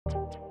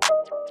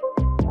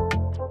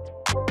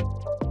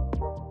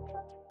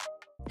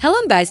Hello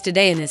guys,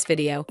 today in this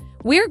video,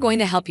 we're going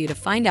to help you to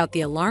find out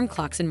the alarm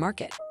clocks in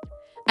market.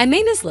 I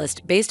made this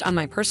list based on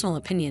my personal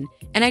opinion,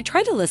 and I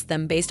try to list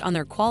them based on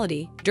their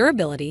quality,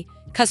 durability,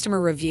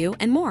 customer review,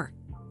 and more.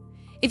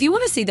 If you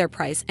want to see their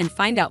price and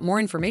find out more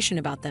information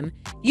about them,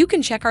 you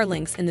can check our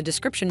links in the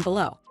description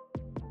below.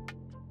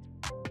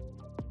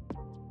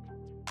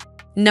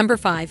 Number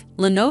 5.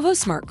 Lenovo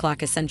Smart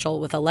Clock Essential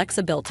with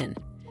Alexa built-in.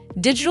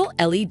 Digital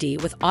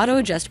LED with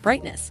auto-adjust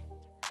brightness.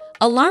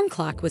 Alarm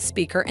clock with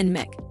speaker and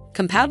mic.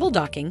 Compatible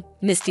docking,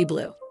 misty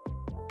blue.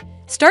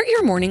 Start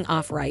your morning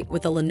off right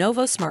with the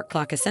Lenovo Smart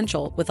Clock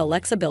Essential with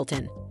Alexa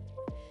built-in.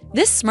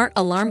 This smart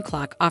alarm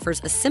clock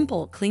offers a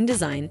simple, clean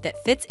design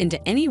that fits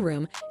into any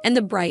room, and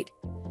the bright,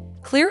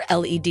 clear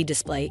LED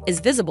display is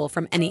visible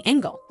from any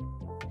angle.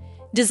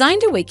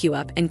 Designed to wake you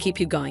up and keep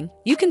you going,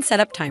 you can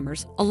set up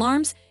timers,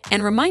 alarms,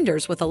 and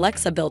reminders with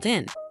Alexa built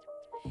in.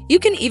 You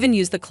can even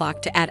use the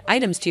clock to add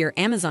items to your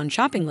Amazon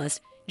shopping list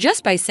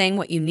just by saying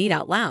what you need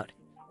out loud.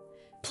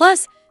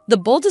 Plus, the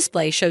bold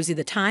display shows you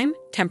the time,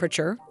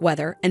 temperature,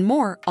 weather, and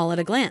more all at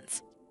a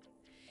glance.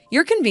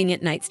 Your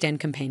convenient nightstand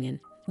companion,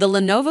 the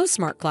Lenovo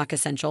Smart Clock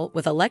Essential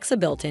with Alexa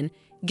built-in,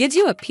 gives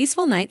you a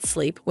peaceful night's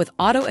sleep with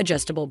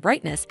auto-adjustable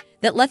brightness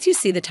that lets you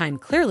see the time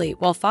clearly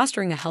while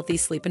fostering a healthy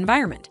sleep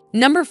environment.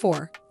 Number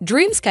 4.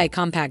 DreamSky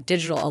Compact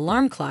Digital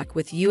Alarm Clock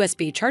with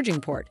USB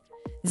charging port,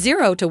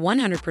 0 to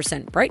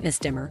 100% brightness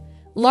dimmer,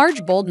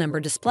 large bold number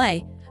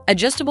display,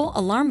 adjustable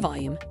alarm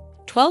volume,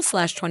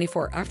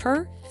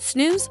 12/24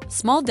 snooze,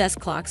 small desk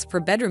clocks for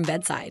bedroom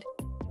bedside.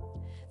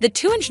 The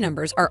 2-inch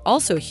numbers are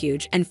also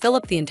huge and fill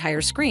up the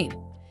entire screen,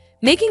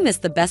 making this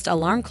the best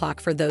alarm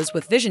clock for those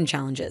with vision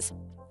challenges.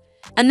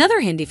 Another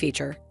handy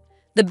feature,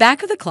 the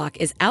back of the clock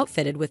is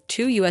outfitted with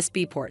 2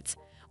 USB ports,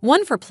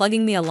 one for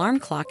plugging the alarm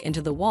clock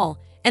into the wall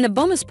and a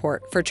bonus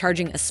port for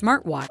charging a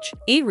smartwatch,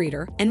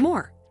 e-reader, and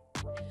more.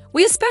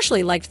 We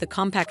especially liked the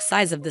compact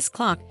size of this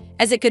clock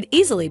as it could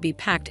easily be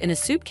packed in a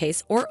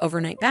suitcase or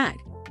overnight bag.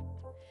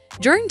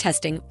 During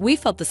testing, we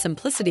felt the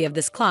simplicity of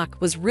this clock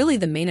was really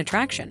the main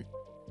attraction.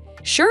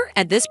 Sure,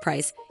 at this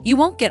price, you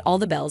won't get all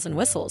the bells and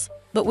whistles,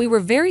 but we were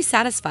very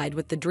satisfied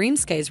with the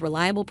DreamSky's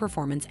reliable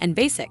performance and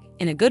basic,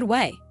 in a good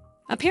way,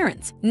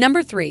 appearance.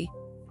 Number 3.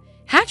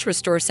 Hatch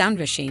Restore Sound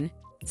Machine,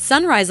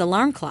 Sunrise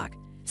Alarm Clock,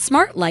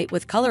 Smart Light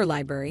with Color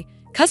Library,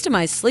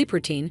 Customized Sleep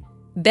Routine,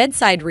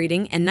 Bedside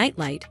Reading and Night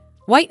Light,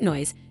 White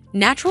Noise,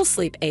 Natural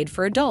Sleep Aid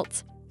for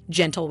Adults,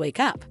 Gentle Wake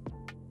Up.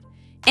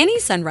 Any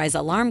sunrise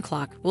alarm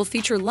clock will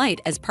feature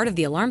light as part of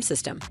the alarm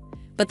system,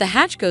 but the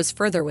Hatch goes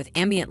further with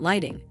ambient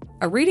lighting,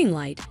 a reading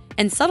light,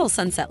 and subtle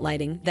sunset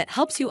lighting that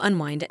helps you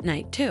unwind at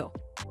night too.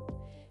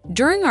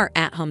 During our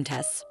at-home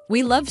tests,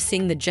 we loved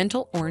seeing the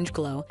gentle orange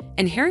glow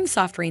and hearing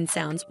soft rain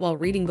sounds while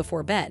reading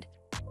before bed.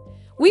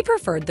 We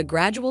preferred the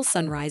gradual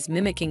sunrise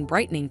mimicking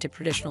brightening to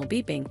traditional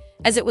beeping,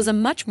 as it was a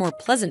much more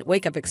pleasant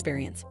wake-up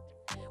experience.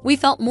 We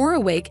felt more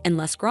awake and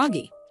less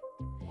groggy.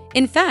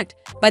 In fact,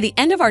 by the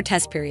end of our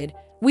test period,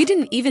 we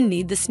didn't even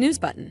need the snooze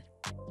button.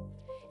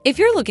 If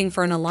you're looking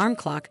for an alarm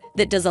clock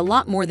that does a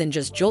lot more than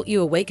just jolt you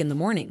awake in the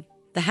morning,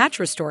 the Hatch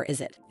Restore is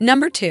it.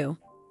 Number 2.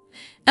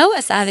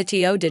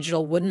 OSATO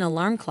Digital Wooden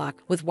Alarm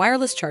Clock with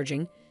wireless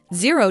charging,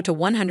 0 to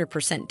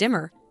 100%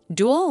 dimmer,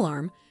 dual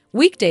alarm,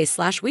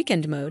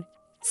 weekday/weekend mode,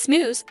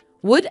 snooze,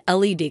 wood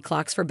LED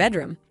clocks for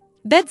bedroom,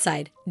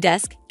 bedside,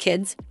 desk,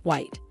 kids,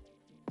 white.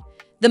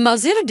 The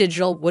Mozito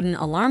Digital Wooden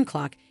Alarm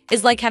Clock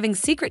is like having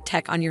secret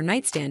tech on your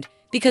nightstand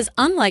because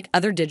unlike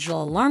other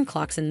digital alarm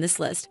clocks in this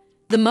list,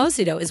 the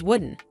Mozito is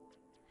wooden.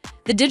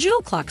 The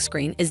digital clock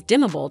screen is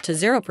dimmable to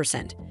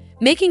 0%,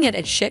 making it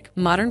a chic,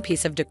 modern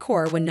piece of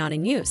decor when not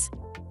in use.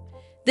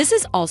 This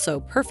is also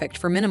perfect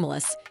for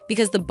minimalists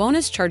because the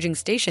bonus charging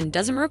station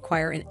doesn't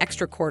require an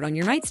extra cord on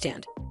your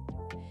nightstand.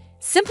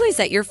 Simply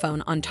set your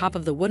phone on top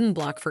of the wooden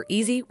block for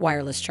easy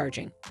wireless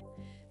charging.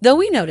 Though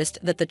we noticed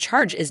that the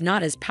charge is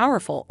not as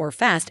powerful or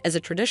fast as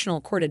a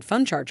traditional corded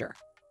phone charger.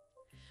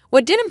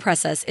 What did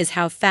impress us is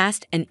how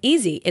fast and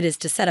easy it is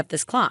to set up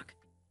this clock.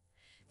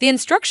 The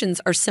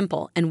instructions are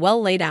simple and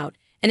well laid out,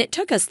 and it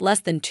took us less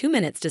than 2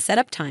 minutes to set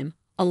up time,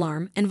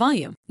 alarm, and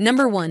volume.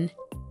 Number 1.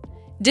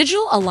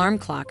 Digital Alarm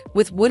Clock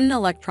with Wooden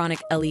Electronic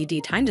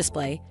LED Time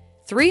Display,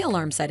 3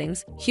 alarm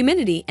settings,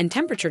 humidity and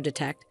temperature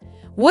detect,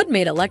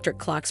 wood-made electric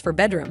clocks for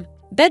bedroom,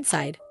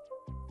 bedside,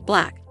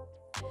 black.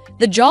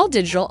 The JAWL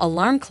Digital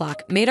Alarm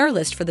Clock made our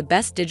list for the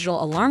best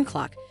digital alarm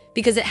clock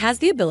because it has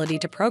the ability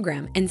to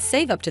program and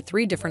save up to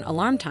 3 different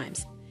alarm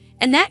times.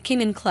 And that came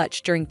in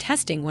clutch during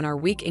testing when our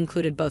week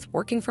included both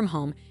working from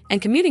home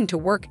and commuting to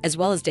work as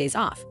well as days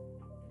off.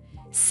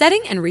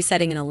 Setting and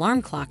resetting an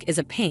alarm clock is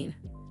a pain,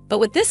 but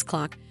with this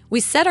clock, we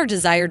set our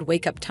desired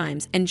wake-up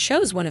times and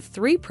chose one of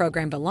 3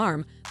 programmed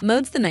alarm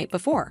modes the night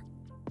before.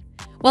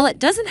 While it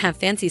doesn't have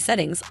fancy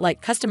settings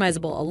like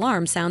customizable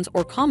alarm sounds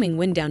or calming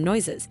wind-down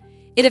noises,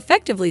 it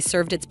effectively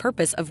served its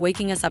purpose of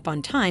waking us up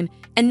on time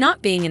and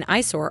not being an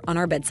eyesore on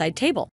our bedside table.